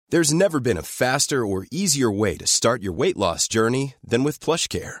There's never been a faster or easier way to start your weight loss journey than with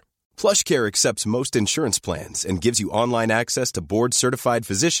PlushCare. PlushCare accepts most insurance plans and gives you online access to board-certified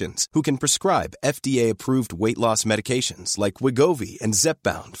physicians who can prescribe FDA-approved weight loss medications like Wegovy and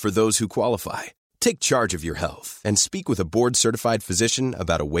Zepbound for those who qualify. Take charge of your health and speak with a board-certified physician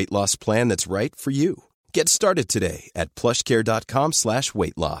about a weight loss plan that's right for you. Get started today at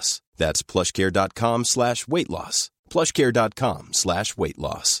plushcare.com/weight loss. That's plushcare.com/weight loss. plushcare.com/weight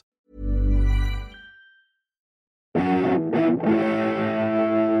loss.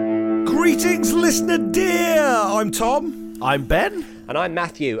 Greetings, listener dear! I'm Tom. I'm Ben. And I'm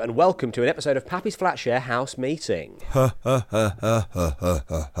Matthew, and welcome to an episode of Pappy's Flatshare House Meeting.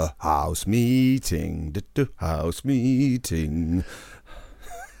 House meeting. House meeting.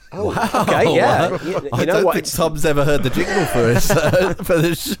 Oh, wow. Okay, yeah. I don't think Tom's ever heard the jingle for us for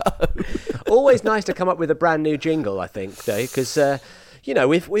the show. Always nice to come up with a brand new jingle, I think, though, because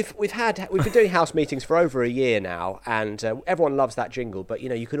we've been doing house meetings for over a year now, and everyone loves that jingle. But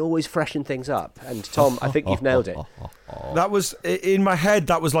you can always freshen things up. And Tom, I think you've nailed it. That was in my head.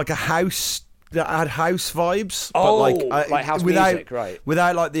 That was like a house. That had house vibes, but like house without, music, right?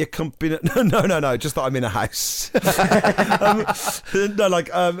 Without like the accompaniment. No, just that I'm in a house. It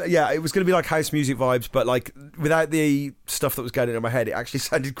was going to be like house music vibes, but like without the stuff that was going on in my head, it actually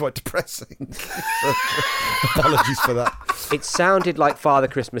sounded quite depressing. Apologies for that. It sounded like Father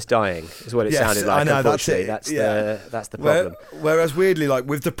Christmas dying, is what it sounded like. I know, that's it. That's the problem. Whereas weirdly, like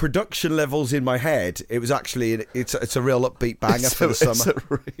with the production levels in my head, it was actually it's a real upbeat banger for the summer. It's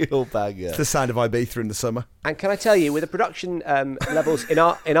a real banger. It's the sound of Ibiza in the summer. And can I tell you, with the production levels in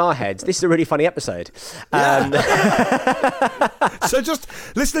our heads, this is a really funny episode. So just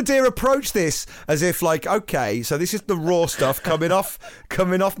listener dear, approach this as if like, okay, so this is the raw stuff coming off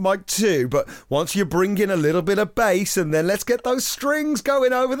mic 2, but once you bring in a little bit of bass and then let's get those strings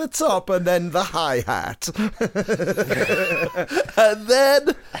going over the top and then the hi-hat. And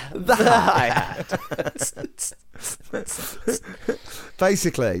then the hi-hat.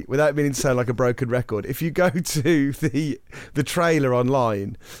 Basically, without meaning to sound like a broken record, if you go to the trailer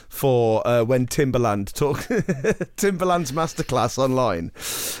online for when Timbaland's masterclass online,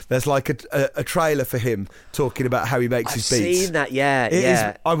 there's like a trailer for him talking about how he makes his beats. I've seen that,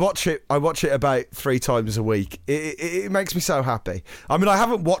 yeah. I watch it about 3 times a week. It makes me so happy. I mean, I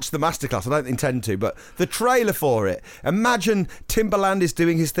haven't watched the masterclass, I don't intend to, but the trailer for it, imagine Timbaland is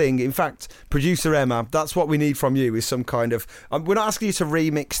doing his thing. In fact, producer Emma, that's what we need from you, is some kind of... we're not asking you to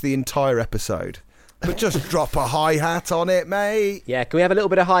remix the entire episode, but just drop a hi-hat on it, mate. Yeah, can we have a little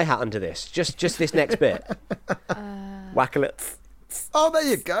bit of hi-hat under this? Just this next bit. Whack a little... Oh, there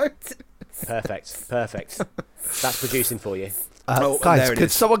you go. Perfect. That's producing for you. Guys,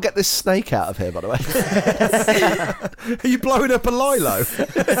 could someone get this snake out of here, by the way? Are you blowing up a lilo?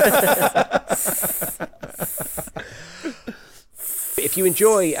 If you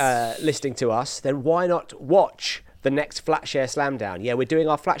enjoy listening to us, then why not watch the next Flatshare Slamdown? Yeah, we're doing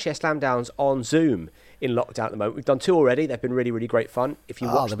our Flatshare Slamdowns on Zoom in lockdown at the moment. We've done 2 already. They've been really, really great fun. If you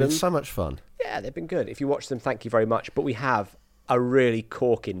watch them... they've been so much fun. Yeah, they've been good. If you watch them, thank you very much. But we have a really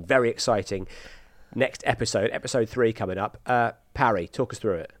corking, very exciting next episode 3 coming up. Parry, talk us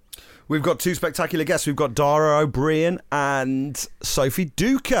through it. We've got 2 spectacular guests. We've got Dara O'Brien and Sophie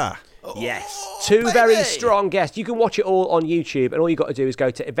Duker. Yes, 2 very strong guests. You can watch it all on YouTube, and all you've got to do is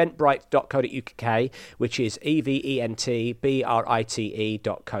go to eventbrite.co.uk, which is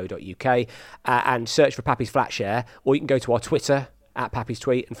eventbrite.co.uk, and search for Pappy's Flatshare, or you can go to our Twitter, at Pappy's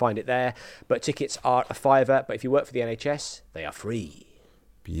Tweet, and find it there. But tickets are a £5, but if you work for the NHS, they are free.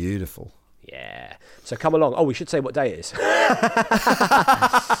 Beautiful. Yeah. So come along. Oh, we should say what day it is.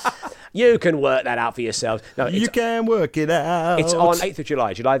 You can work that out for yourselves. No, you can work it out. It's on 8th of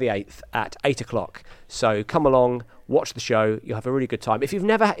July the 8th at 8 o'clock. So come along, watch the show. You'll have a really good time. If you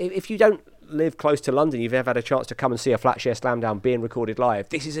don't live close to London, you've never had a chance to come and see a Flatshare Slamdown being recorded live,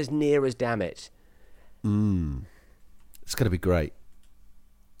 this is as near as damn it. It's going to be great.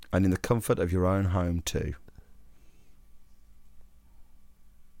 And in the comfort of your own home too.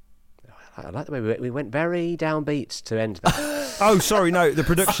 I like the way we went very downbeats to end that. Oh, sorry, no, the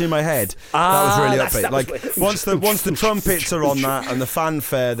production in my head. That was really upbeat. Like once the trumpets are on that and the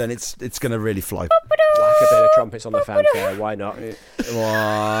fanfare, then it's going to really fly. Whack a bit of trumpets on the fanfare, why not?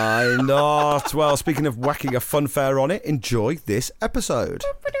 Why not? Well, speaking of whacking a fanfare on it, enjoy this episode.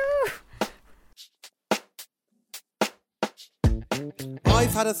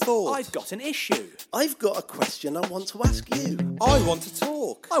 I've had a thought. I've got an issue. I've got a question I want to ask you. I want to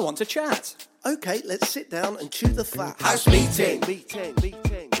talk. I want to chat. Okay, let's sit down and chew the fat. House meeting.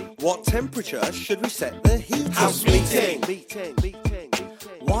 What temperature should we set the heat? House meeting.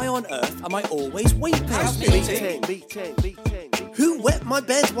 Why on earth am I always weeping? House meeting. Who wet my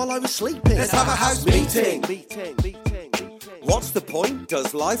bed while I was sleeping? Let's have a house meeting. What's the point?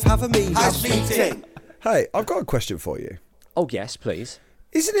 Does life have a meaning? House meeting. Hey, I've got a question for you. Oh, yes, please.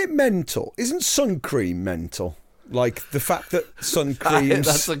 Isn't it mental? Isn't sun cream mental? Like the fact that sun creams...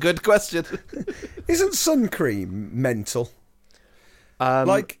 That's a good question. Isn't sun cream mental?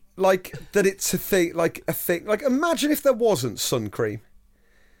 Like that it's a thing, like a thing. Like imagine if there wasn't sun cream.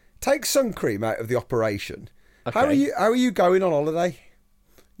 Take sun cream out of the operation. Okay. How are you going on holiday?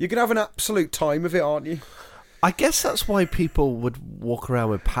 You're going to have an absolute time of it, aren't you? I guess that's why people would walk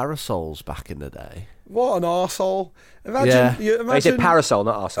around with parasols back in the day. What an arsehole. Imagine, Yeah. They said parasol,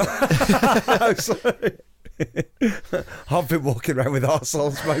 not arsehole. Oh, sorry. I've been walking around with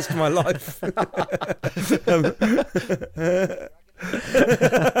arseholes most of my life.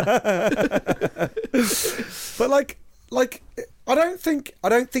 But like I don't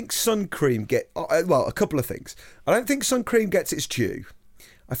think sun cream well, a couple of things. I don't think sun cream gets its due.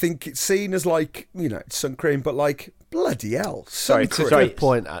 I think it's seen as like, it's sun cream, but like bloody hell, sun cream. Good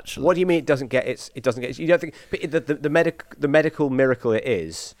point, actually. What do you mean it doesn't get its? You don't think but the medical miracle it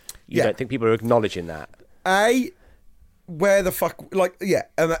is? You don't think people are acknowledging that? Where the fuck?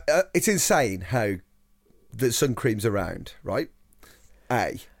 It's insane how the sun cream's around, right?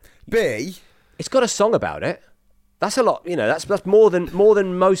 B. It's got a song about it. That's a lot, that's more than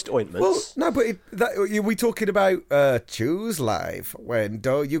most ointments. Well, no, but we talking about choose life when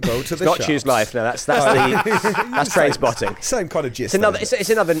do you go to the Not shops? choose life. No, that's that's Train Spotting. Same kind of gist. It's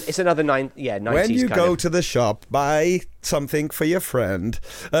another 90s. When you kind go of. to the shop, buy something for your friend.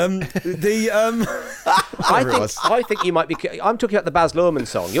 I think you might be. I'm talking about the Baz Luhrmann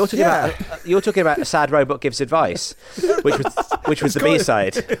song. You're talking about a sad robot gives advice, which was the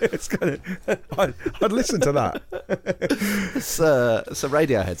B-side. I'd listen to that. It's a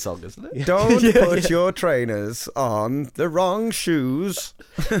Radiohead song, isn't it? Don't put your trainers on the wrong shoes.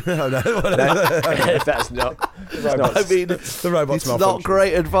 No, That's not. I mean, the robot's it's not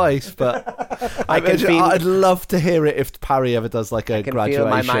great advice, but I'd love to hear it if Parry ever does like a I can graduation feel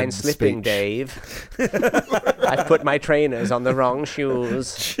my mind slipping, speech. Dave. I've put my trainers on the wrong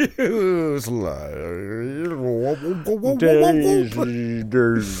shoes. Choose Give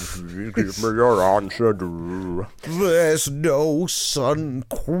me your answer. There's no sun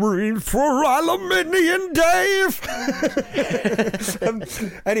cream for aluminium, Dave.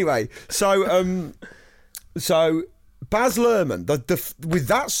 Anyway, so Baz Luhrmann, with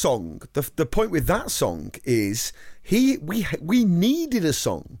that song, the point with that song is we needed a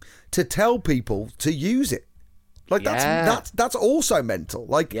song to tell people to use it. Like that's also mental.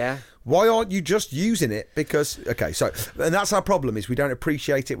 Like, why aren't you just using it? Because and that's our problem is we don't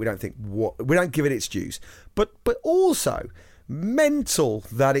appreciate it. We don't give it its dues. But also mental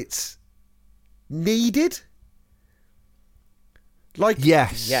that it's needed. Like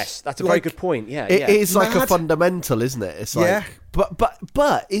yes, that's a very good point. Yeah, it is like a fundamental, isn't it? It's like, yeah.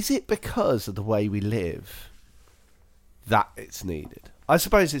 But is it because of the way we live that it's needed? I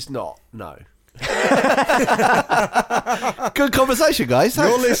suppose it's not. No. Good conversation, guys.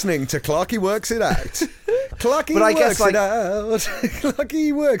 You're listening to Clarky Works It Out. Clarky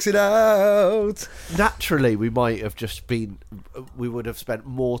works it out. Naturally, we might have we would have spent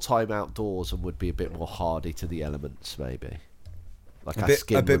more time outdoors and would be a bit more hardy to the elements, maybe. Like our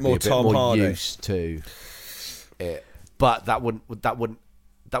skin would be a bit more used to it, but that wouldn't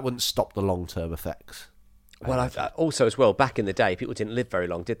stop the long-term effects. Well, also as well, back in the day, people didn't live very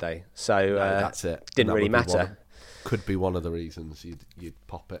long, did they? So that's it. Didn't really matter. Could be one of the reasons you'd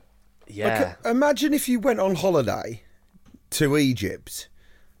pop it. Yeah. Like, imagine if you went on holiday to Egypt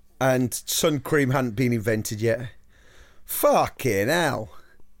and sun cream hadn't been invented yet. Fucking hell.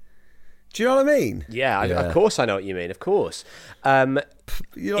 Do you know what I mean? Yeah, of course I know what you mean. Of course.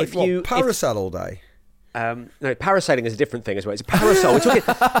 You're like, parasol all day? No, parasailing is a different thing as well. It's a parasol. We're talking,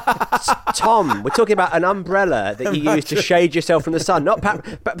 Tom. We're talking about an umbrella that you use to shade yourself from the sun. Not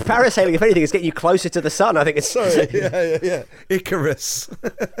parasailing. If anything, is getting you closer to the sun. I think it's yeah. Icarus.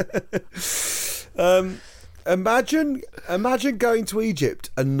 Imagine going to Egypt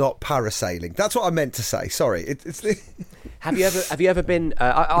and not parasailing. That's what I meant to say. Sorry. Have you ever been?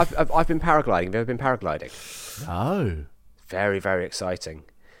 I've been paragliding. Have you ever been paragliding? No. Very, very exciting.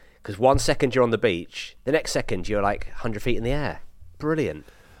 Because 1 second you're on the beach, the next second you're like 100 feet in the air. Brilliant.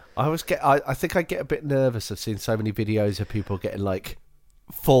 I think I get a bit nervous of seeing so many videos of people getting like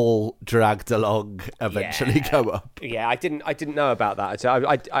fall dragged along, eventually go up. Yeah, I didn't know about that. So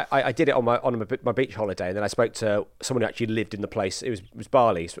I did it on my beach holiday, and then I spoke to someone who actually lived in the place. It was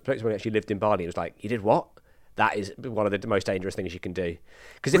Bali. I spoke to someone who actually lived in Bali. It was like, you did what? That is one of the most dangerous things you can do.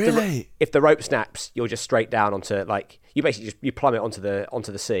 Because if the rope snaps, you're just straight down onto, like, you basically you plummet onto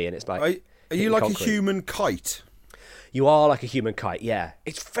the sea, and it's like. Are you like concrete. A human kite? You are like a human kite, yeah.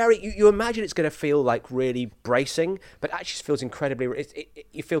 It's very. You imagine it's going to feel like really bracing, but it actually feels incredibly.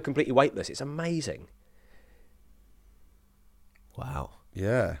 You feel completely weightless. It's amazing. Wow.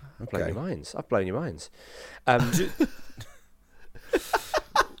 Yeah. Okay. I've blown your minds. I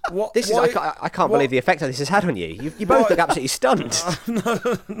can't believe the effect that this has had on you. You both look absolutely stunned.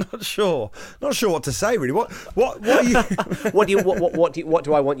 Not sure what to say really. What are you? What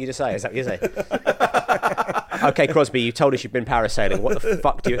do I want you to say? Is that what you say? Okay, Crosby, you told us you've been parasailing. What the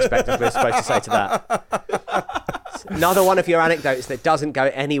fuck do you expect us we're supposed to say to that? Another one of your anecdotes that doesn't go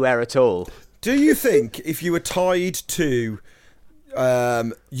anywhere at all. Do you think if you were tied to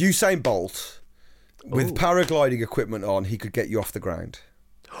Usain Bolt with paragliding equipment on, he could get you off the ground?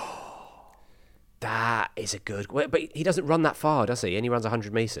 That is a good... But he doesn't run that far, does he? And he runs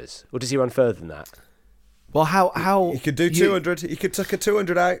 100 metres. Or does he run further than that? Well, how... He could do 200. He could tuck a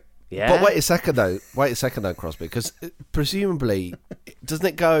 200 out. Yeah. But wait a second, though, Crosby, because presumably, doesn't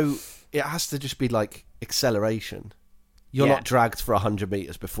it go... It has to just be like acceleration. You're not dragged for 100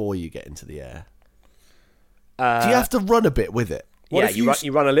 metres before you get into the air. Do you have to run a bit with it?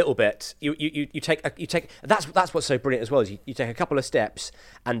 You run a little bit. You take. That's what's so brilliant as well. Is you take a couple of steps,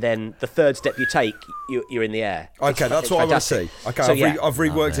 and then the third step you take, you're in the air. Okay, that's what I want to see. Okay, so, I've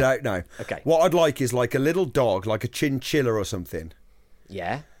reworked it out now. Okay, what I'd like is like a little dog, like a chinchilla or something.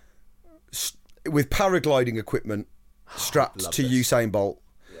 Yeah. With paragliding equipment strapped to Usain Bolt,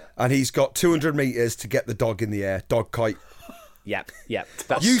 and he's got 200 metres to get the dog in the air. Dog kite. Yep.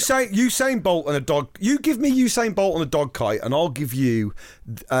 Usain Bolt and a dog. You give me Usain Bolt and a dog kite, and I'll give you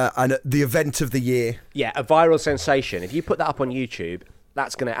the event of the year. Yeah, a viral sensation. If you put that up on YouTube,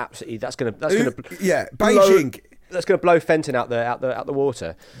 that's going to absolutely. That's going to. Beijing. That's going to blow Fenton out the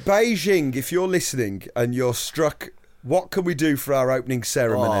water. Beijing, if you're listening and you're struck, what can we do for our opening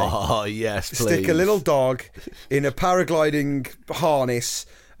ceremony? Oh yes, please. Stick a little dog in a paragliding harness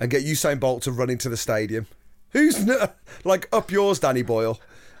and get Usain Bolt to run into the stadium. Who's like up yours, Danny Boyle?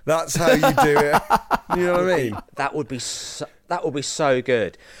 That's how you do it. You know what I mean? That would be so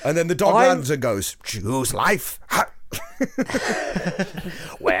good. And then the dog lands and goes, "Choose life."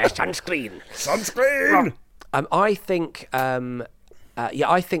 Wear sunscreen. Sunscreen. I think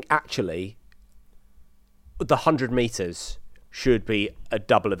actually, the 100 metres should be a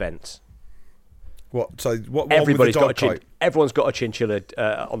double event. What? So what? Everybody's got everyone's got a chinchilla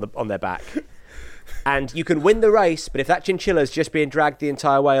on their back. And you can win the race, but if that chinchilla's just being dragged the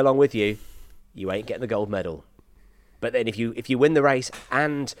entire way along with you, you ain't getting the gold medal. But then if you win the race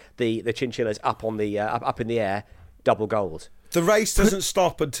and the chinchilla's up on the up in the air, double gold. The race doesn't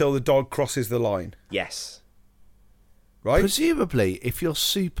stop until the dog crosses the line. Yes. Right? Presumably, if you're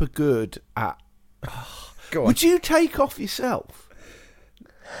super good at... Go on. Would you take off yourself?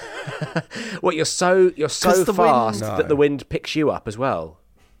 What, you're so fast that the wind picks you up as well?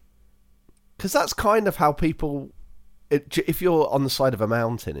 Because that's kind of how people... If you're on the side of a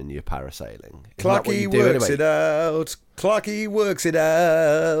mountain and you're parasailing... Clarky works it out. Clarky works it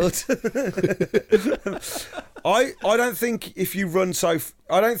out. I don't think if you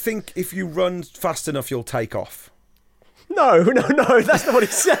run fast enough you'll take off. No, that's not what he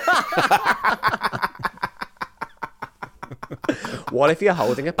said. What if you're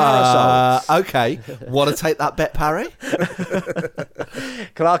holding a parasol? Okay. Want to take that bet, Parry?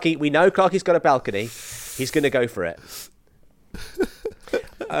 Clarky, we know Clarky's got a balcony. He's going to go for it.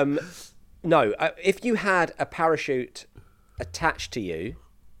 No, if you had a parachute attached to you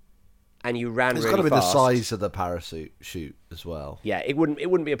and you ran really fast... It's got to be the size of the parachute as well. Yeah, it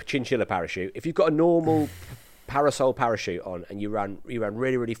wouldn't be a chinchilla parachute. If you've got a normal parasol parachute on and you ran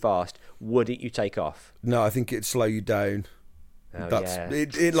really, really fast, would you take off? No, I think it'd slow you down. Oh, That's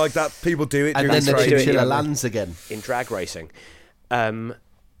it like that. People do it, and then the chinchilla lands again in drag racing. I've not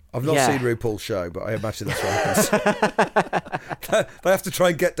seen RuPaul's show, but I imagine that's what happens. They have to try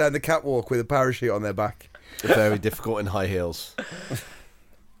and get down the catwalk with a parachute on their back. Very difficult in high heels.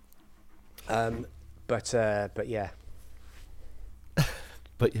 But yeah.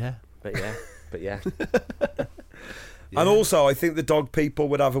 But yeah. And also, I think the dog people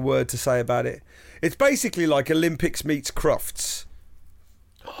would have a word to say about it. It's basically like Olympics meets Crufts.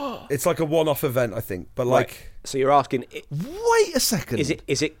 It's like a one-off event, I think. But like, right. So you're asking? Wait a second.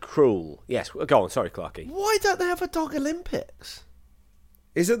 Is it cruel? Yes. Go on. Sorry, Clarky. Why don't they have a dog Olympics?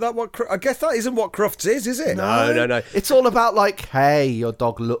 Isn't that what? I guess that isn't what Crufts is it? No. It's all about like, hey, your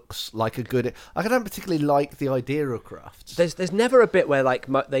dog looks like a good... I don't particularly like the idea of Crufts. There's never a bit where like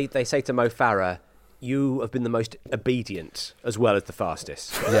they say to Mo Farah, you have been the most obedient as well as the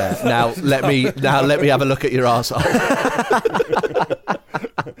fastest. Yeah. Now let me have a look at your arsehole.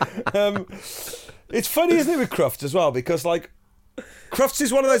 It's funny, isn't it, with Crufts as well? Because, like, Crufts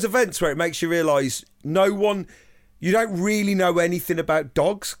is one of those events where it makes you realise you don't really know anything about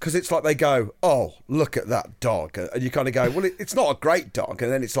dogs, because it's like they go, oh, look at that dog. And you kind of go, well, it's not a great dog.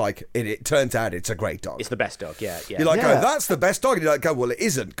 And then it's like, it turns out it's a great dog. It's the best dog, yeah. You're like, oh, that's the best dog. And you're like, well, it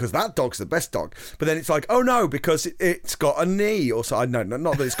isn't, because that dog's the best dog. But then it's like, oh, no, because it's got a knee. Or so, no,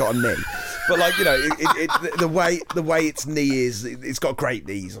 not that it's got a knee. But, like, you know, the way its knee is, it's got great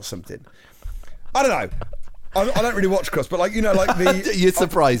knees or something. I don't know. I don't really watch Crufts, but, like, you know, like the... You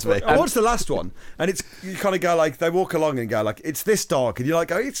surprised me. I watched the last one, and you kind of go, like, they walk along and go, like, it's this dog, and you're like,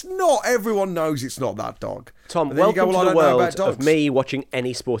 oh, it's not. Everyone knows it's not that dog. Tom, welcome to the world of me watching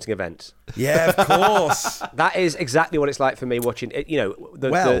any sporting event. Yeah, of course. That is exactly what it's like for me watching, you know,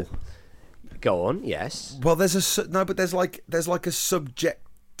 go on, yes. Well, there's like a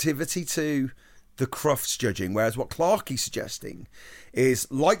subjectivity to the Crufts judging, whereas what Clarkie's suggesting is,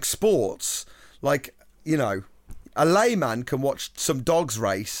 like sports, like... You know, a layman can watch some dogs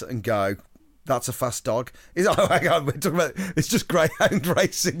race and go, that's a fast dog. Hang on, we're talking about, it's just greyhound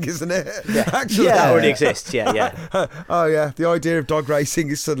racing, isn't it? Yeah. Actually, that already exists, yeah. Oh, yeah, the idea of dog racing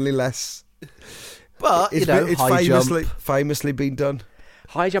is suddenly less. But, it's famously been done.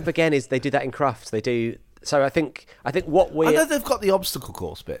 High jump, again, they do that in Crufts. They do, so I think what we're... I know they've got the obstacle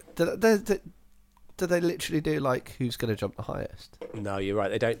course bit. Do they literally do, like, who's going to jump the highest? No, you're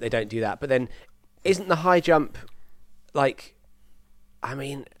right, they don't do that. But then... Isn't the high jump, like, I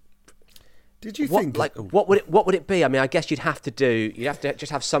mean, did you think, like, what would it be? I mean, I guess you'd have to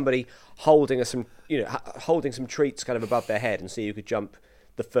just have somebody holding some treats kind of above their head, and so you could jump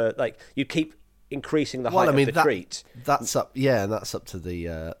the first, like, you keep increasing the height of the treat. That's up to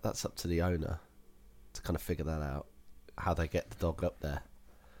the owner to kind of figure that out, how they get the dog up there.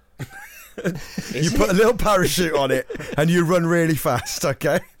 You put a little parachute on it and you run really fast,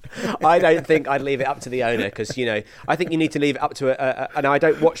 okay? I don't think I'd leave it up to the owner, because, you know, I think you need to leave it up to and I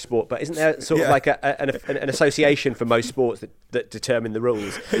don't watch sport, but isn't there sort of like an association for most sports that determine the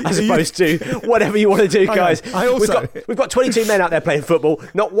rules, as opposed to whatever you want to do, guys? We've got 22 men out there playing football.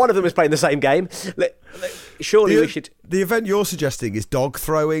 Not one of them is playing the same game. Surely we should... The event you're suggesting is dog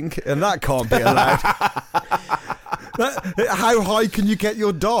throwing, and that can't be allowed. How high can you get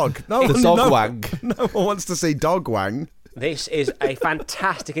your dog? Wang. No one wants to see dog wang. This is a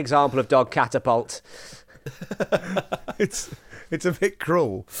fantastic example of dog catapult. It's a bit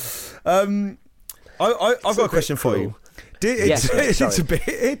cruel. I've got a question for you. It's a bit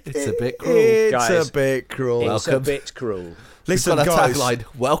cruel. It's a bit cruel. It's a bit cruel. Listen, got a guys. tagline: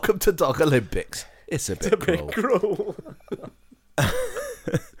 "Welcome to Dog Olympics." It's a bit cruel.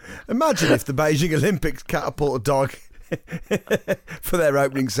 Imagine if the Beijing Olympics catapult a dog for their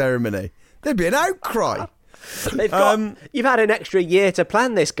opening ceremony. There'd be an outcry. You've had an extra year to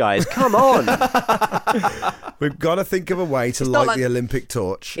plan this, guys. Come on. We've got to think of a way to light the Olympic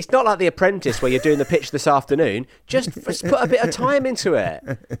torch. It's not like The Apprentice where you're doing the pitch this afternoon. Just put a bit of time into it.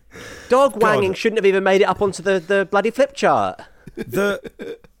 Dog wanging shouldn't have even made it up onto the bloody flip chart.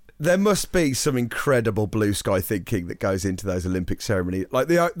 There must be some incredible blue sky thinking that goes into those Olympic ceremonies. Like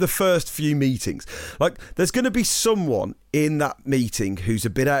the first few meetings. Like, there's going to be someone in that meeting who's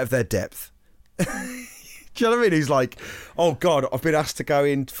a bit out of their depth. Do you know what I mean? Who's like, oh, God, I've been asked to go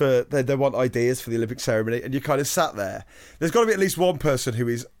in for... They want ideas for the Olympic ceremony. And you kind of sat there. There's got to be at least one person who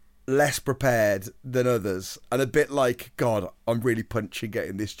is less prepared than others and a bit like, God, I'm really punching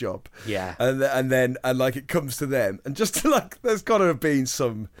getting this job. Yeah. And then like it comes to them, and just like there's got to have been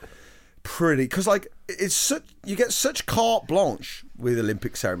some pretty, because like it's such, you get such carte blanche with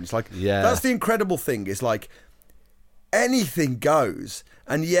Olympic ceremonies. Like, that's the incredible thing, is like anything goes,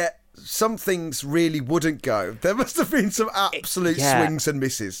 and yet some things really wouldn't go. There must have been some absolute swings and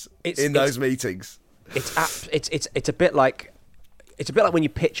misses in those meetings. It's a bit like when you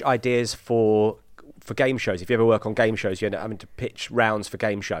pitch ideas for game shows. If you ever work on game shows, you end up having to pitch rounds for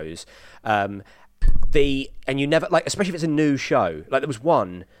game shows. And you never, like, especially if it's a new show. Like, there was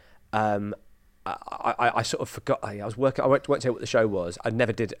one. I sort of forgot. I was working. I won't tell you what the show was. I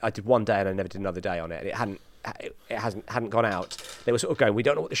did one day and I never did another day on it. And it hadn't gone out. They were sort of going, we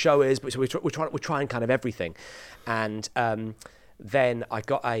don't know what the show is, but so we're trying kind of everything. And then I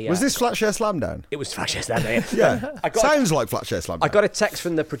got a... was this Flatshare Slamdown? It was Flatshare Slamdown, yeah. Sounds like Flatshare Slamdown. I got a text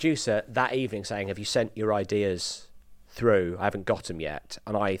from the producer that evening saying, have you sent your ideas through? I haven't got them yet.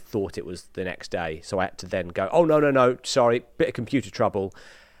 And I thought it was the next day. So I had to then go, oh, no, sorry, bit of computer trouble.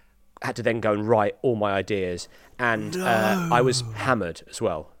 I had to then go and write all my ideas. And I was hammered as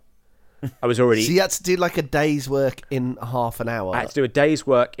well. I was already. So you had to do like a day's work in half an hour. I had to do a day's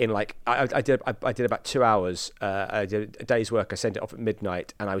work in like I did about 2 hours. I did a day's work. I sent it off at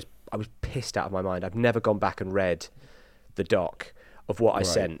midnight, and I was pissed out of my mind. I've never gone back and read the doc of what I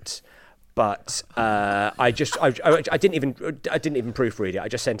sent, but I didn't even proofread it. I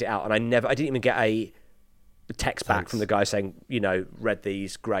just sent it out, and I didn't even get a text back from the guy saying, read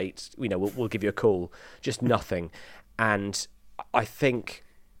these, great, we'll give you a call. Just nothing. And I think,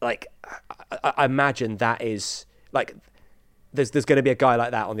 like, I imagine that is like there's going to be a guy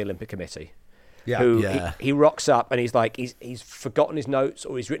like that on the Olympic Committee. He rocks up and he's like he's forgotten his notes,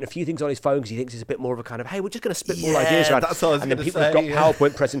 or he's written a few things on his phone because he thinks it's a bit more of a kind of, hey, we're just going to spit more ideas around. That's what I was and then people have got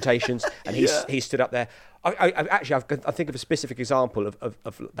PowerPoint presentations, and he stood up there. I think of a specific example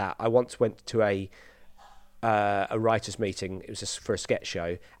of that. I once went to a writers' meeting. It was just for a sketch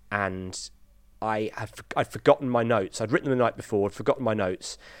show, and I'd forgotten my notes. I'd written them the night before, I'd forgotten my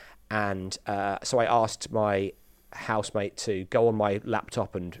notes, and so I asked my housemate to go on my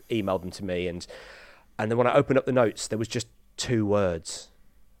laptop and email them to me, and then when I opened up the notes, there was just 2 words.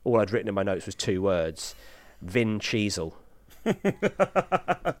 All I'd written in my notes was 2 words: Vin Diesel.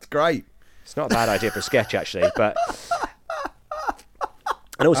 That's great. It's not a bad idea for a sketch, actually, but.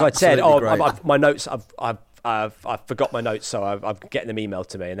 And also, I'd said, my notes, I've forgot my notes, so I'm getting them emailed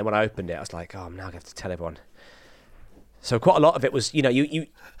to me. And then when I opened it, I was like, I'm now going to have to tell everyone. So quite a lot of it was, you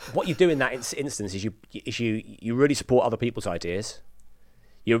what you do in that instance is you really support other people's ideas.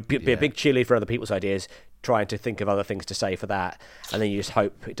 You be a big cheerleader for other people's ideas, trying to think of other things to say for that, and then you just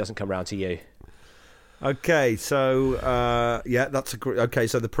hope it doesn't come round to you. Okay, so that's a great. Okay,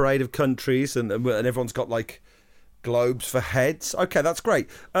 so the parade of countries, and everyone's got like globes for heads. Okay, that's great.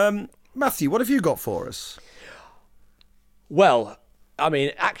 Matthew, what have you got for us? Well, I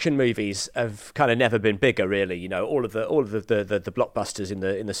mean, action movies have kind of never been bigger, really. All of the blockbusters in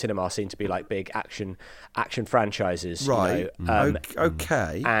the cinema seem to be like big action franchises, right?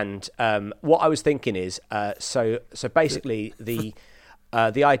 Okay. And what I was thinking is, so basically the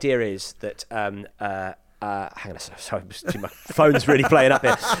idea is that hang on a second, sorry, my phone's really playing up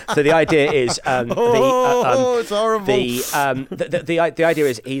here. So the idea is it's horrible. The idea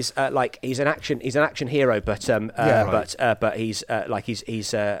is he's an action hero, but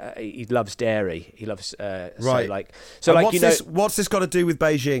he loves dairy. He loves right. What's this got to do with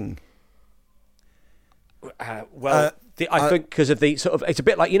Beijing? I think because of the sort of, it's a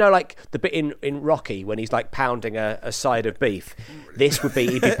bit like, like the bit in Rocky when he's like pounding a side of beef. This would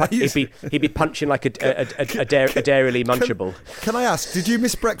be he'd be punching like a Dairily Munchable. Can I ask, did you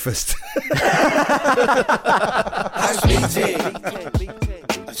miss breakfast? House meeting.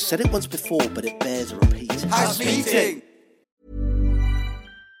 I've said it once before, but it bears a repeat. House meeting.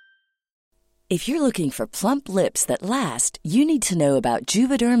 If you're looking for plump lips that last, you need to know about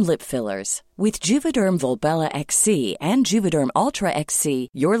Juvederm lip fillers. With Juvederm Volbella XC and Juvederm Ultra XC,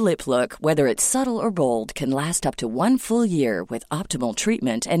 your lip look, whether it's subtle or bold, can last up to 1 full year with optimal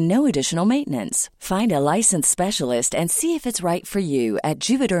treatment and no additional maintenance. Find a licensed specialist and see if it's right for you at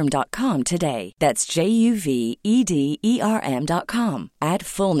Juvederm.com today. That's JUVEDERM.com. Add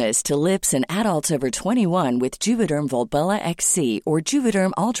fullness to lips in adults over 21 with Juvederm Volbella XC or Juvederm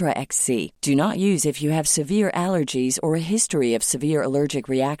Ultra XC. Do not use if you have severe allergies or a history of severe allergic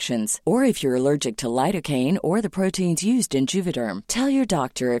reactions, or if you're allergic to lidocaine or the proteins used in Juvederm. Tell your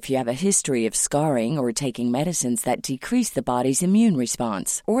doctor if you have a history of scarring or taking medicines that decrease the body's immune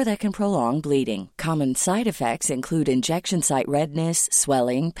response or that can prolong bleeding. Common side effects include injection site redness,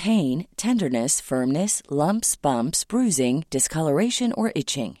 swelling, pain, tenderness, firmness, lumps, bumps, bruising, discoloration, or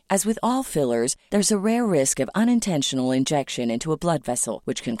itching. As with all fillers, there's a rare risk of unintentional injection into a blood vessel,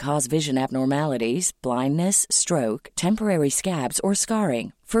 which can cause vision abnormalities, blindness, stroke, temporary scabs, or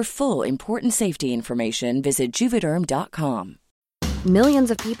scarring. For full, important safety information, visit Juvederm.com.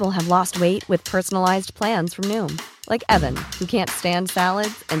 Millions of people have lost weight with personalized plans from Noom. Like Evan, who can't stand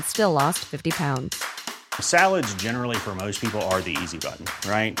salads and still lost 50 pounds. Salads generally for most people are the easy button,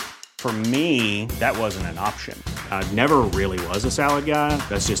 right? For me, that wasn't an option. I never really was a salad guy.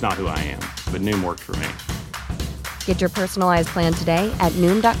 That's just not who I am. But Noom worked for me. Get your personalized plan today at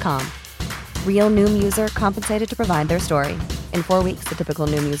Noom.com. Real Noom user compensated to provide their story. In 4 weeks, the typical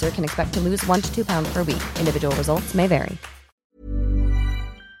Noom user can expect to lose 1 to 2 pounds per week. Individual results may vary.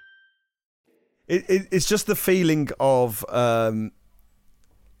 It's just the feeling of, oh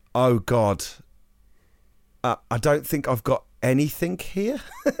God, I don't think I've got anything here.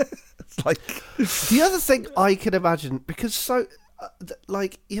 It's like the other thing I can imagine, because what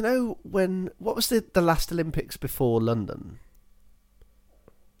was the last Olympics before London?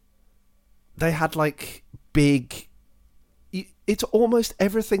 They had like big. it's almost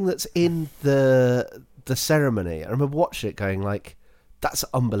everything that's in the ceremony. I remember watching it going like, that's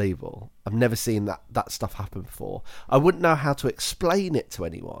unbelievable. I've never seen that stuff happen before. I wouldn't know how to explain it to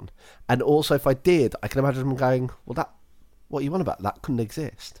anyone. And also, if I did, I can imagine them going, well, what are you on about? That couldn't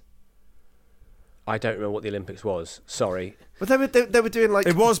exist. I don't remember what the Olympics was. Sorry. But they were doing like...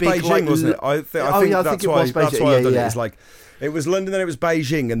 It was big, Beijing, like, wasn't it? I think that's why I've done it. It's like, it was London, then it was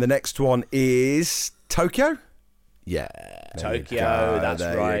Beijing, and the next one is Tokyo? Yeah. Tokyo, that's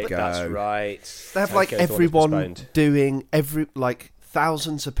right. That's right. They have like everyone doing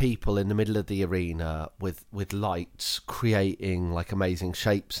thousands of people in the middle of the arena with lights creating like amazing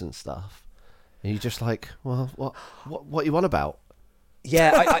shapes and stuff. And you're just like, well, what you on about?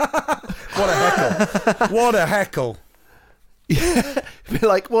 Yeah, what a heckle! What a heckle! Yeah, be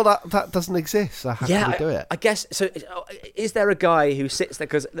like, well, that doesn't exist. So how can we do it? I guess so. Is there a guy who sits there?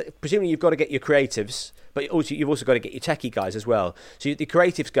 Because presumably you've got to get your creatives, but you've also got to get your techie guys as well. So the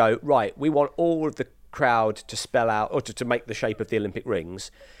creatives go, right, we want all of the crowd to spell out or to make the shape of the Olympic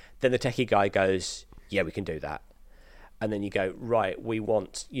rings. Then the techie guy goes, yeah, we can do that. And then you go, right, we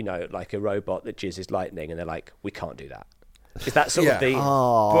want, like a robot that jizzes lightning, and they're like, we can't do that. Is that sort of the...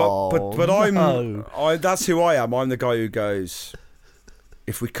 Oh, but that's who I am. I'm the guy who goes,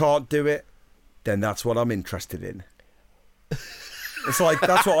 if we can't do it, then that's what I'm interested in. It's like,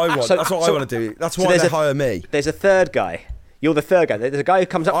 that's what I want. That's what I want to do. That's why they hire me. There's a third guy. You're the third guy. There's a guy who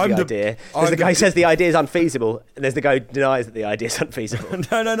comes up with the idea. There's the guy who says the idea is unfeasible, and there's the guy who denies that the idea is unfeasible.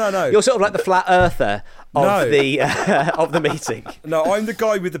 No. You're sort of like the flat earther of the meeting. No, I'm the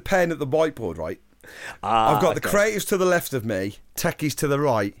guy with the pen at the whiteboard, right? I've got the creatives to the left of me, techies to the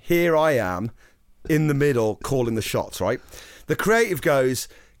right. Here I am, in the middle, calling the shots, right? The creative goes,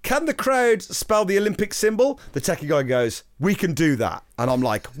 can the crowd spell the Olympic symbol? The techie guy goes, we can do that. And I'm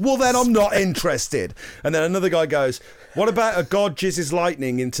like, well, then I'm not interested. And then another guy goes, what about a god jizzes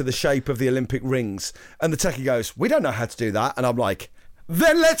lightning into the shape of the Olympic rings? And the techie goes, we don't know how to do that. And I'm like,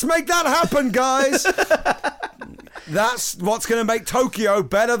 then let's make that happen, guys. That's what's going to make Tokyo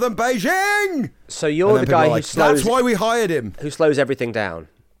better than Beijing. So you're the guy who slows... That's why we hired him. Who slows everything down.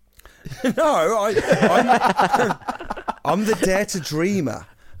 No, I'm the dare to dreamer.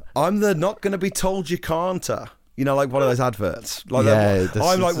 I'm the not going to be told you can't-er. Like one of those adverts. Like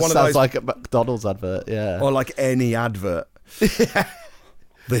I'm like one of those... Sounds like a McDonald's advert, yeah. Or like any advert.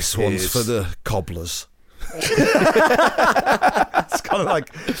 This one's for the cobblers. It's kind of like...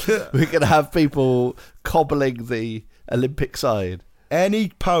 We're going to have people cobbling the Olympic sign. Any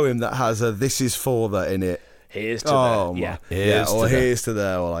poem that has a "this is for the" in it. Here's to there. Yeah. Here's to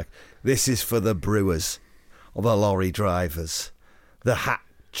there. Or like, this is for the brewers, or the lorry drivers, the hat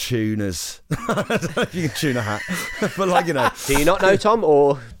tuners. I don't know if you can tune a hat. But Do you not know, Tom?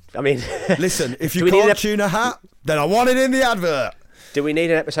 Or, I mean... Listen, if you can't tune a hat, then I want it in the advert. Do we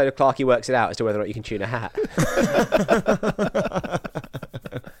need an episode of Clarky Works It Out as to whether or not you can tune a hat?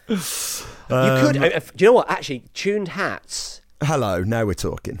 You could. Do you know what? Actually, tuned hats. Hello, now we're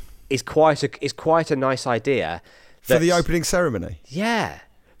talking. Is quite a nice idea for the opening ceremony. Yeah,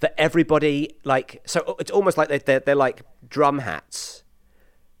 that everybody so it's almost like they're like drum hats.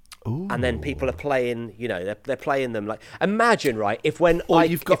 Ooh. And then people are playing. They're playing them like. Imagine, right? If when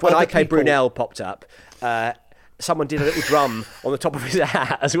IK Brunel popped up. Someone did a little drum on the top of his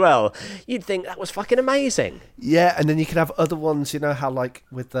hat as well. You'd think that was fucking amazing. Yeah, and then you can have other ones, how like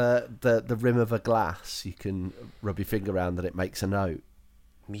with the rim of a glass, you can rub your finger around and it makes a note.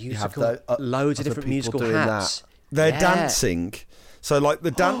 Musical, loads of different musical hats. They're dancing. So like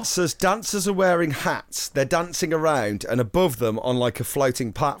the dancers are wearing hats. They're dancing around, and above them on like a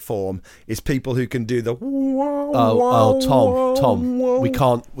floating platform is people who can do the. Tom, we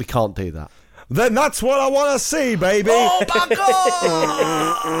can't do that. Then that's what I want to see, baby. Oh my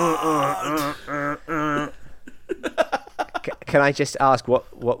God! Can I just ask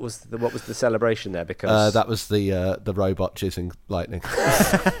what was the celebration there? Because that was the robot jizzing lightning.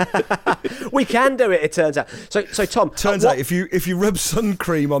 We can do it. It turns out. So Tom. Turns out if you rub sun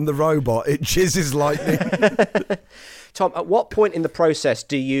cream on the robot, it jizzes lightning. Tom, at what point in the process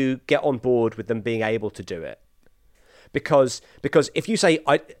do you get on board with them being able to do it? Because if you say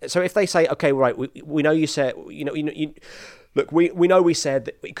if they say, okay, right, we know you said look, we know we said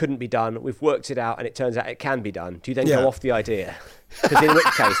that it couldn't be done. We've worked it out, and it turns out it can be done. Do you then go off the idea? Because in which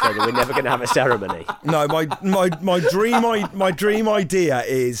case, then we're never going to have a ceremony. No, my dream idea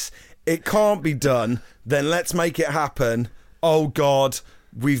is it can't be done. Then let's make it happen. Oh God,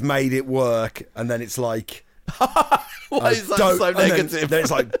 we've made it work, and then it's like, why is that so negative? Then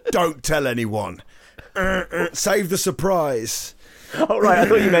it's like, don't tell anyone. Save the surprise. Oh right, I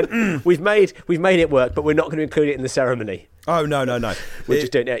thought you meant we've made it work, but we're not going to include it in the ceremony. Oh, no. We're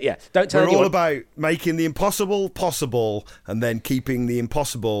just doing it, yeah. Don't tell anyone. We're all about making the impossible possible and then keeping the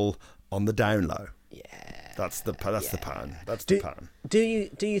impossible on the down low. Yeah. That's the pattern. That's the pattern. Do you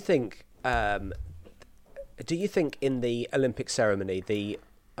think in the Olympic ceremony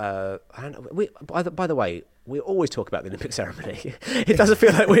I don't know, by the way, we always talk about the Olympic ceremony. It does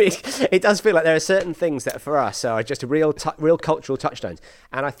feel like there are certain things that for us are just real cultural touchstones,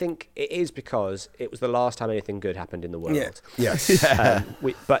 and I think it is because it was the last time anything good happened in the world. Yeah.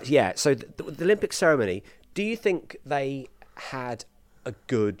 Yes. So the Olympic ceremony. Do you think they had a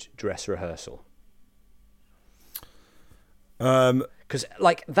good dress rehearsal? Because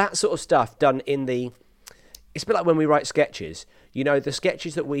like that sort of stuff done it's a bit like when we write sketches. You know, the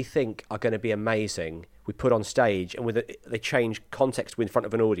sketches that we think are going to be amazing, we put on stage, and they change context in front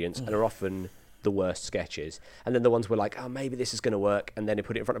of an audience, and are often the worst sketches. And then the ones we're like, oh, maybe this is going to work, and then they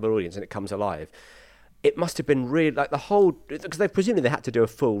put it in front of an audience, and it comes alive. It must have been really like because presumably they had to do a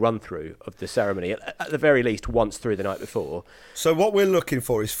full run through of the ceremony at the very least once through the night before. So what we're looking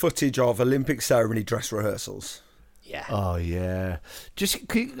for is footage of Olympic ceremony dress rehearsals. Yeah. Oh yeah.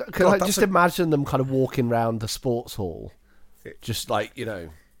 Can I just imagine them kind of walking around the sports hall, just like, you know,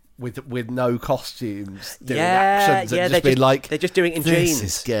 with no costumes, doing actions, and just being like, they're just doing it in jeans.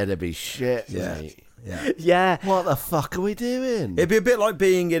 This is gonna be shit, mate. Yeah. What the fuck are we doing? It'd be a bit like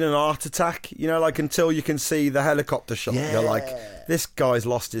being in an art attack, you know, like until you can see the helicopter shot. Yeah. You're like, this guy's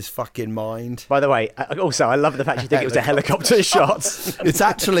lost his fucking mind. By the way, also, I love the fact you think it was a helicopter shot. It's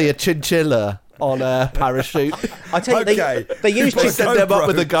actually a chinchilla on a parachute. I tell you, they used to set them up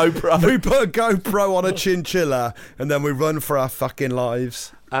with a GoPro. We put a GoPro on a chinchilla and then we run for our fucking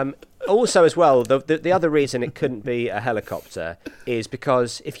lives. Also, as well, the other reason it couldn't be a helicopter is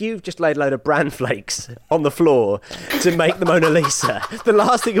because if you've just laid a load of bran flakes on the floor to make the Mona Lisa, the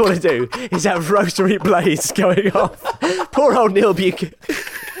last thing you want to do is have rotary blades going off. Poor old Neil Buchanan.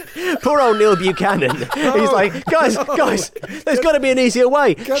 He's like, guys, there's got to be an easier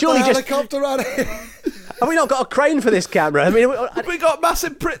way. Surely just helicopter out of here. Have we not got a crane for this camera? I mean, we got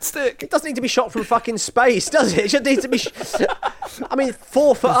massive Pritt stick. It doesn't need to be shot from fucking space, does it? It just needs to be. I mean,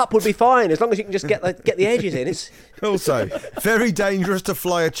 4 foot up would be fine as long as you can just get the edges in. It's also very dangerous to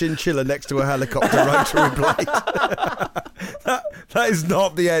fly a chinchilla next to a helicopter rotary blade. That is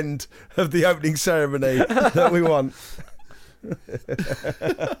not the end of the opening ceremony that we want.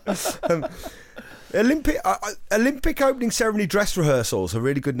 Olympic opening ceremony dress rehearsals, a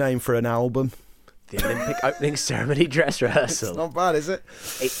really good name for an album. The Olympic opening ceremony dress rehearsal. It's not bad, is it?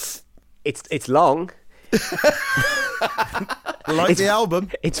 It's long. Like the album.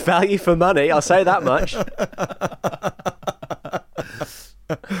 It's value for money, I'll say that much.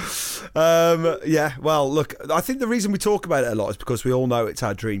 Yeah, well, look, I think the reason we talk about it a lot is because we all know it's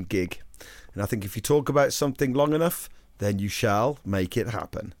our dream gig. And I think if you talk about something long enough, then you shall make it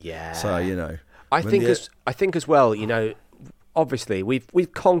happen. Yeah. So, you know. I think as well, you know, obviously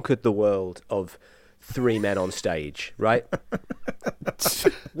we've conquered the world of 3 men on stage, right?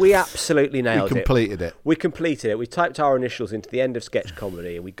 We absolutely nailed it. We completed it. We typed our initials into the end of sketch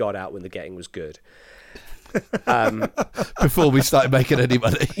comedy and we got out when the getting was good. Before we started making any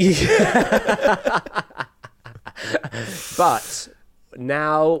money. But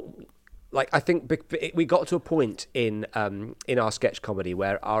now, like, I think we got to a point in our sketch comedy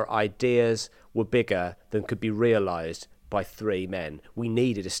where our ideas were bigger than could be realised by 3 men. We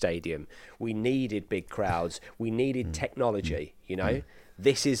needed a stadium. We needed big crowds. We needed technology. You know,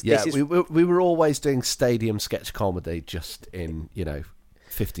 this is. We were always doing stadium sketch comedy, just in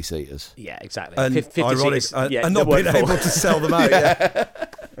 50 seaters. Yeah, exactly. And 50 ironic, seaters, and not being able to sell them out. Yeah.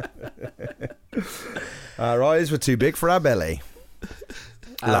 Our eyes were too big for our belly.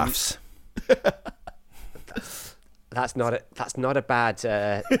 Laughs. That's not a bad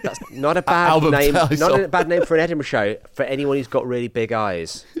album name. title. Not a bad name for an Edinburgh show for anyone who's got really big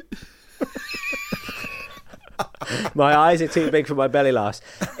eyes. My eyes are too big for my belly laughs.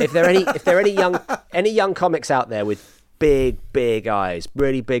 If there are any young comics out there with big eyes,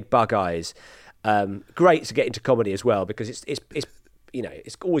 really big bug eyes, great to get into comedy as well, because it's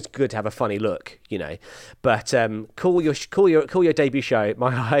it's always good to have a funny look, But call your debut show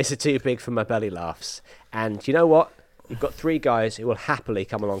My Eyes Are Too Big for My Belly Laughs, and you know what? You've got 3 guys who will happily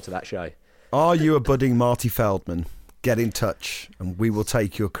come along to that show. Are you a budding Marty Feldman? Get in touch, and we will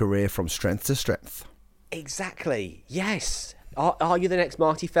take your career from strength to strength. Exactly. Yes. Are you the next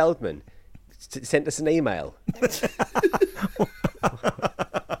Marty Feldman? Send us an email.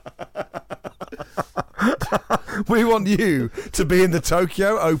 We want you to be in the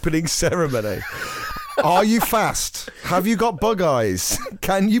Tokyo opening ceremony. Are you fast? Have you got bug eyes?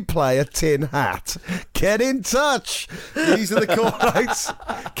 Can you play a tin hat? Get in touch. These are the call-outs.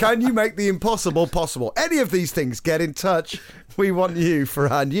 Can you make the impossible possible? Any of these things, get in touch. We want you for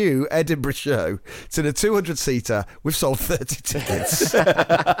our new Edinburgh show. It's in a 200-seater. We've sold 30 tickets.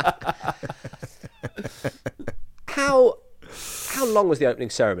 How long was the opening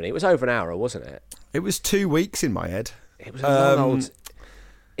ceremony? It was over an hour, wasn't it? It was 2 weeks in my head. It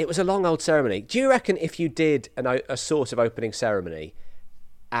was a long old ceremony. Do you reckon if you did a sort of opening ceremony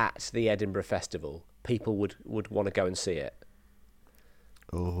at the Edinburgh Festival, people would want to go and see it?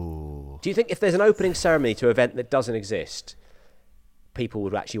 Oh. Do you think if there's an opening ceremony to an event that doesn't exist, people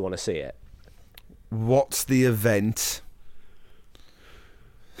would actually want to see it? What's the event?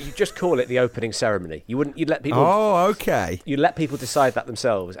 You just call it the opening ceremony. You'd let people. Oh, okay. You'd let people decide that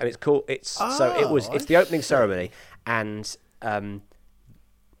themselves, and it's cool. It's the opening ceremony, and the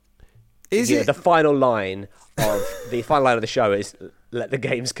final line of the show is "Let the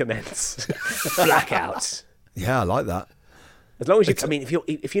games commence." Blackout. Yeah, I like that. As long as if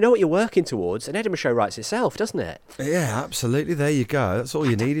you know what you're working towards, an Edinburgh show writes itself, doesn't it? Yeah, absolutely. There you go. That's all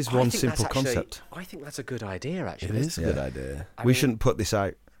you need is one simple concept. I think that's a good idea. Actually, it is a good idea. We shouldn't put this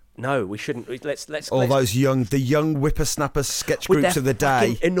out. No, we shouldn't. Those young whippersnappers sketch groups of the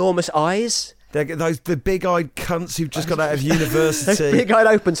day, enormous eyes. The big-eyed cunts who've just got out of university. Big-eyed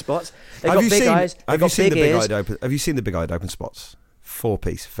open spots. Have you seen the big-eyed open spots?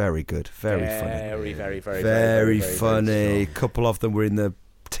 4-piece, very good, very funny, very funny. A couple of them were in the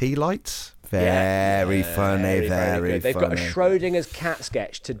tea lights. Very funny, very good. They've got a Schrodinger's cat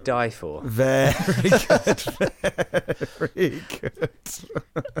sketch to die for. Very good, very good.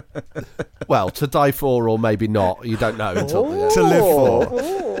 Well, to die for, or maybe not. You don't know until to live for.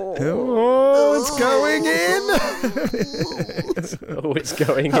 Oh, it's going in. Oh, it's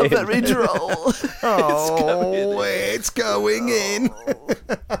going in. How very droll. Oh, it's going in.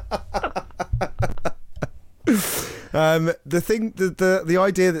 The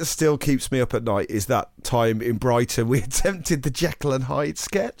idea that still keeps me up at night is that time in Brighton we attempted the Jekyll and Hyde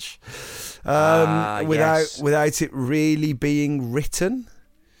sketch without it really being written.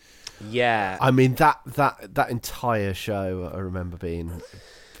 Yeah, I mean that entire show I remember being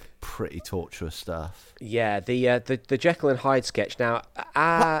pretty torturous stuff. Yeah, the Jekyll and Hyde sketch. Now,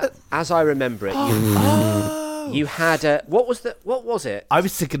 as I remember it, you had what was it? I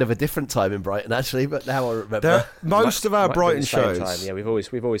was thinking of a different time in Brighton actually, but now I remember. Most of our Brighton shows. Time. Yeah, we've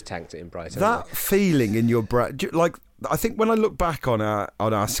always tanked it in Brighton. That feeling in your brain, like I think when I look back on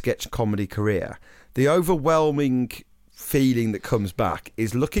our sketch comedy career, the overwhelming feeling that comes back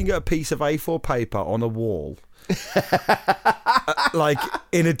is looking at a piece of A4 paper on a wall. Like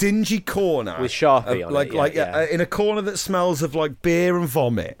in a dingy corner with Sharpie on it, in a corner that smells of like beer and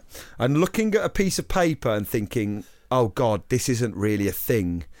vomit, and looking at a piece of paper and thinking, oh god, this isn't really a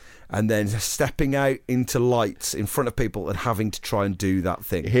thing, and then stepping out into lights in front of people and having to try and do that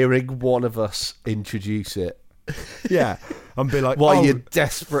thing, hearing one of us introduce it. Yeah, and be like, while you're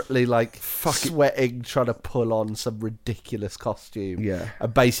desperately like sweating, trying to pull on some ridiculous costume. Yeah,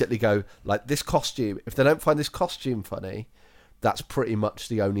 and basically go like, this costume, if they don't find this costume funny, that's pretty much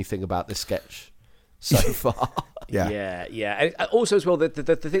the only thing about this sketch so far. Yeah. And also as well, the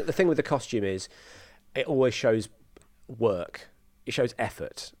thing with the costume is it always shows work. It shows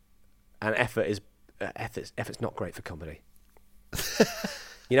effort, and effort's not great for comedy.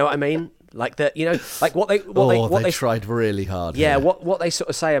 You know what I mean? Like what they tried really hard. Yeah, what they sort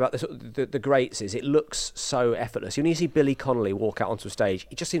of say about the greats is it looks so effortless. When you see Billy Connolly walk out onto a stage,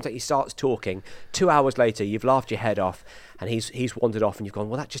 it just seems like he starts talking. 2 hours later, you've laughed your head off, and he's wandered off, and you've gone,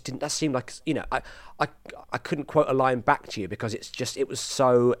 well, that seemed like, I couldn't quote a line back to you because it was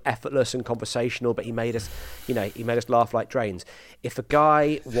so effortless and conversational, but he made us laugh like drains. If a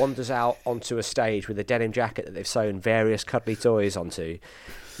guy wanders out onto a stage with a denim jacket that they've sewn various cuddly toys onto,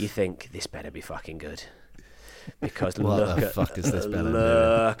 you think, this better be fucking good. Because look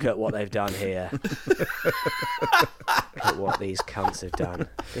at what they've done here. Look at what these cunts have done.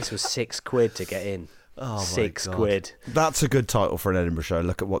 This was £6 to get in. Oh, £6. That's a good title for an Edinburgh show.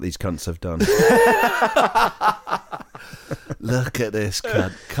 Look at what these cunts have done. Look at this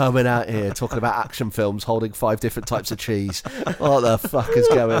cunt coming out here talking about action films, holding 5 different types of cheese. What the fuck is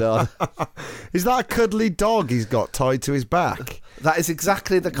going on? Is that a cuddly dog he's got tied to his back? That is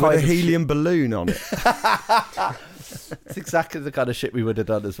exactly the kind with a helium balloon on it. It's exactly the kind of shit we would have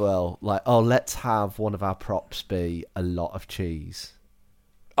done as well. Like, let's have one of our props be a lot of cheese.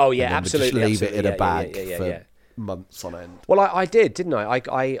 Oh yeah, absolutely. Just leave it in a bag for months on end. Well, I did, didn't I?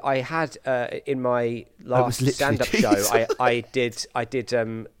 I had in my last stand-up show, I did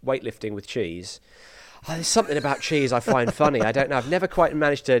weightlifting with cheese. There's something about cheese I find funny. I don't know. I've never quite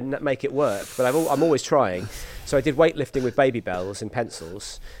managed to make it work, but I'm always trying. So I did weightlifting with baby bells and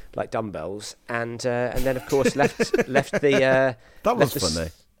pencils, like dumbbells, and then of course left the. That was funny.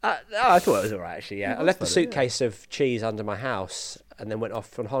 I thought it was all right, actually. Yeah, I left the suitcase of cheese under my house, and then went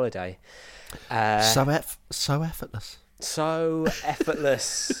off on holiday. So effortless. So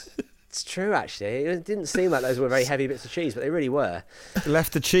effortless. It's true, actually. It didn't seem like those were very heavy bits of cheese, but they really were.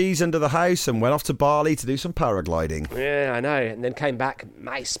 Left the cheese under the house and went off to Bali to do some paragliding. Yeah, I know. And then came back,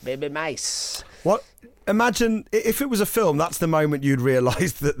 mace, baby, mace. What? Imagine if it was a film, that's the moment you'd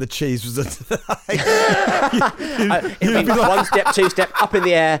realise that the cheese was under the house. It'd be like, 1 step, 2 step, up in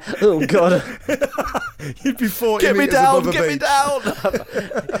the air. Oh, God. You'd be 40 meters above the beach. Get me down!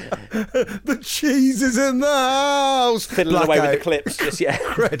 The cheese is in the house. Fiddling away with the clips. Just, yeah.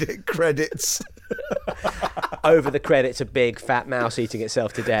 Credits. Over the credits, a big fat mouse eating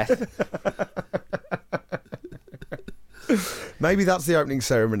itself to death. Maybe that's the opening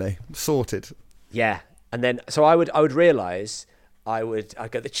ceremony. Sorted. Yeah. And then, so I would realise, I'd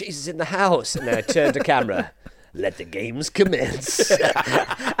go, the cheese is in the house. And then I'd turn to camera. Let the games commence.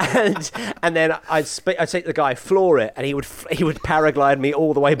 and then I'd take the guy, floor it, and he would paraglide me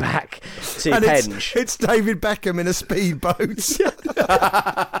all the way back to Penge. It's David Beckham in a speedboat.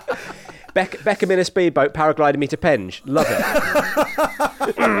 Beckham in a speedboat paragliding me to Penge. Love it.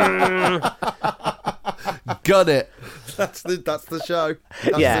 Got it. That's the show.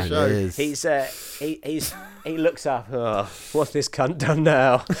 That's the show. He looks up. Oh, what's this cunt done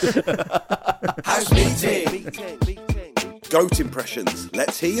now? House meeting. Goat impressions.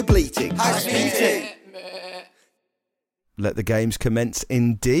 Let's hear you bleating. House meeting. Let the games commence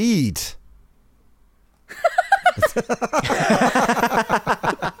indeed.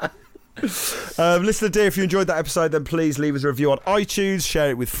 Listener dear, if you enjoyed that episode, then please leave us a review on iTunes, share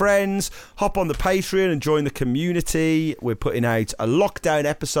it with friends, hop on the Patreon and join the community. We're putting out a lockdown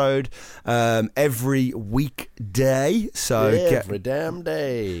episode every weekday, so every damn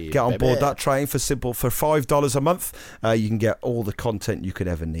day. Get on board that train for $5 a month. You can get all the content you could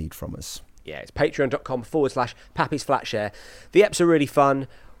ever need from us. Yeah, it's patreon.com/Pappy's Flatshare. The eps are really fun.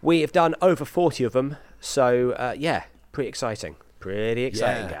 We have done over 40 of them, so yeah, pretty exciting. Pretty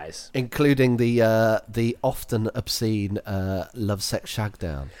exciting, guys. Including the often obscene Love Sex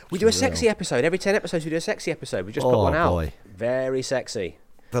Shagdown. We do a sexy episode. Every 10 episodes we do a sexy episode. We just put one out. Boy. Very sexy.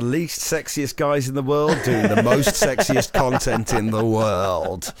 The least sexiest guys in the world doing the most sexiest content in the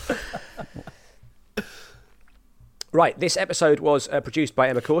world. Right, this episode was produced by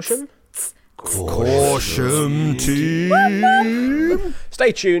Emma Corsham. Corsham team.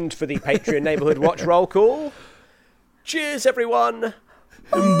 Stay tuned for the Patreon Neighbourhood Watch roll call. Cheers, everyone.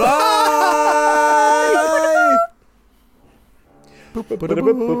 Bye.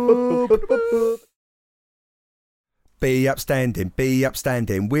 Be upstanding, be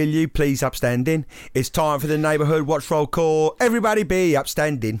upstanding. Will you please upstanding? It's time for the Neighbourhood Watch roll call. Everybody be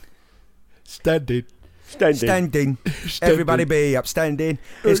upstanding. Standing. Standing. Everybody be upstanding.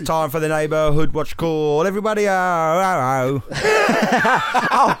 It's time for the Neighbourhood Watch call. Everybody, oh,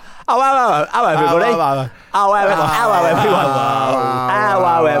 hello, everybody. Hello, everybody.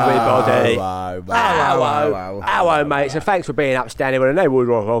 Hello, mate. So thanks for being upstanding with the Neighbourhood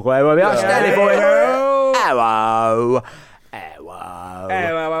Watch roll call. We'll be upstanding for you. Hello.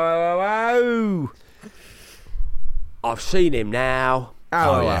 I've seen him now.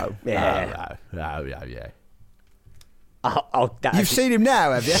 Yeah. You've seen him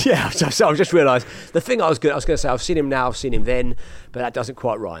now, have you? Yeah, so I've just realised the thing I was going to say. I've seen him now, I've seen him then, but that doesn't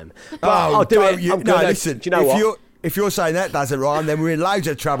quite rhyme. But I'll do it. Listen. Do you know what? If you're saying that doesn't rhyme, then we're in loads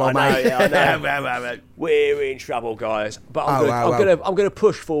of trouble, mate. I know. We're in trouble, guys. But I'm going to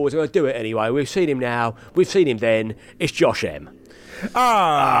push forward. I'm going to do it anyway. We've seen him now. We've seen him then. It's Josh M. Be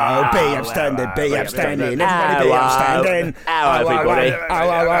upstanding, be upstanding. Everybody be upstanding. Everybody.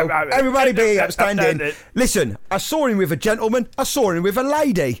 Everybody be upstanding. Listen, I saw him with a gentleman. I saw him with a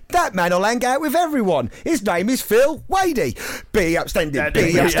lady. That man will hang out with everyone. His name is Phil Wadey. Be upstanding,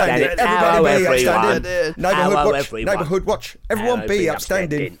 be upstanding. Everybody be upstanding. Neighbourhood Watch. Everyone be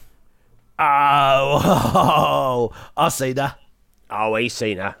upstanding. Oh, I've seen her. Oh, he's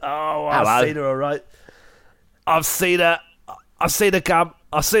seen her. Oh, I've seen her, all right. I've seen her. I've seen her come.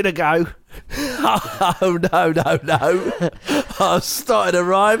 I've seen her go. Oh, no. I started a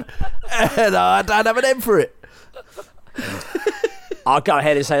rhyme and I don't have an end for it. I'll go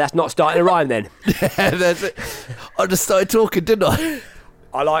ahead and say that's not starting a rhyme then. Yeah, that's it. I just started talking, didn't I?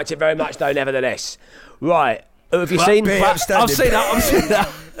 I liked it very much though, nevertheless. Right. Who have you seen? I've seen that.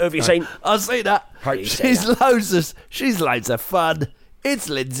 Who have you seen? I've seen that. She's loads of fun. It's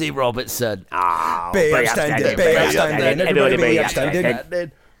Lindsay Robertson. Oh, Be upstanding. Be upstanding. Everybody be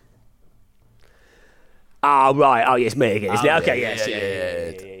upstanding. Oh, right. Oh, yes, me again, isn't it? Okay, yes.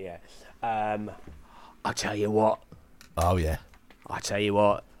 Yeah. I'll tell you what. Oh, yeah. I tell you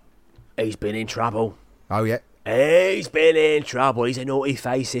what. He's been in trouble. Oh, yeah. He's been in trouble. He's a naughty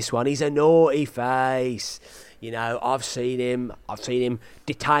face, this one. He's a naughty face. You know, I've seen him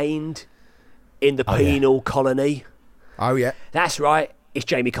detained in the penal colony. Oh, yeah. That's right. It's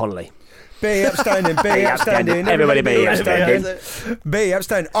Jamie Connolly. Be upstanding, be upstanding. Everybody be upstanding. Be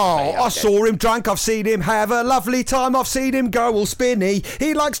upstanding. Oh, I saw him drunk. I've seen him have a lovely time. I've seen him go all spinny.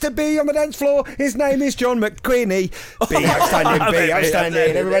 He likes to be on the dance floor. His name is John McQueenie. Be upstanding, be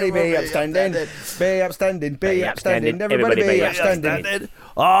upstanding. Everybody be upstanding. Be upstanding, be upstanding. Everybody be upstanding.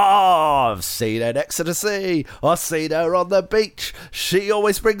 Oh, I've seen her next to the sea. I've seen her on the beach. She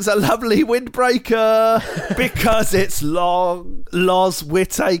always brings a lovely windbreaker because it's Loz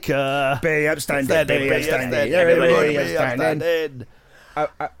Whittaker. Be upstanding, be upstanding. Everybody be upstanding.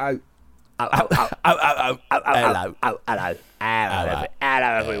 Hello,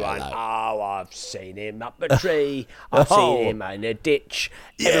 everyone. Oh, I've seen him up a tree. I've seen him in a ditch.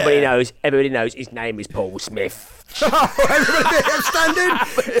 Everybody knows his name is Paul Smith. Everybody be upstanding.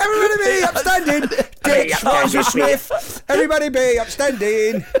 Everybody be upstanding. Ditch Roger Smith. Everybody be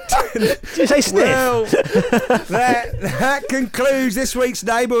upstanding. Did you say Smith? Well, that concludes this week's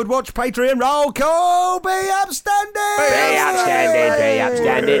Neighbourhood Watch Patreon roll call. Be upstanding. Be upstanding. Be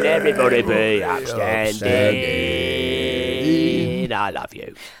upstanding. Everybody be upstanding. I love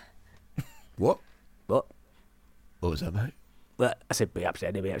you. What? What was that, mate? Well, I said be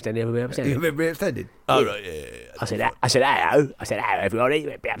upstanding, be upstanding, be upstanding. Be upstanding. Oh, right, yeah. I said hello, everybody.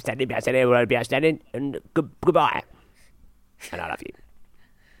 Be upstanding, everybody be upstanding, and goodbye. And I love you.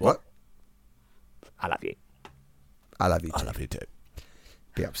 What? I love you. I love you too. I love you too.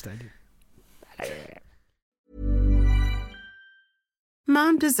 Be upstanding.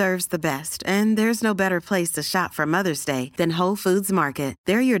 Mom deserves the best, and there's no better place to shop for Mother's Day than Whole Foods Market.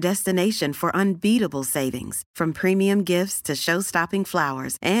 They're your destination for unbeatable savings, from premium gifts to show-stopping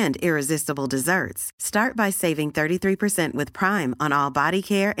flowers and irresistible desserts. Start by saving 33% with Prime on all body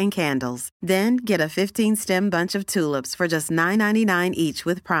care and candles. Then get a 15-stem bunch of tulips for just $9.99 each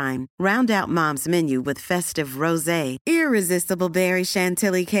with Prime. Round out Mom's menu with festive rosé, irresistible berry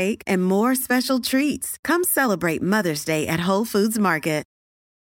chantilly cake, and more special treats. Come celebrate Mother's Day at Whole Foods Market.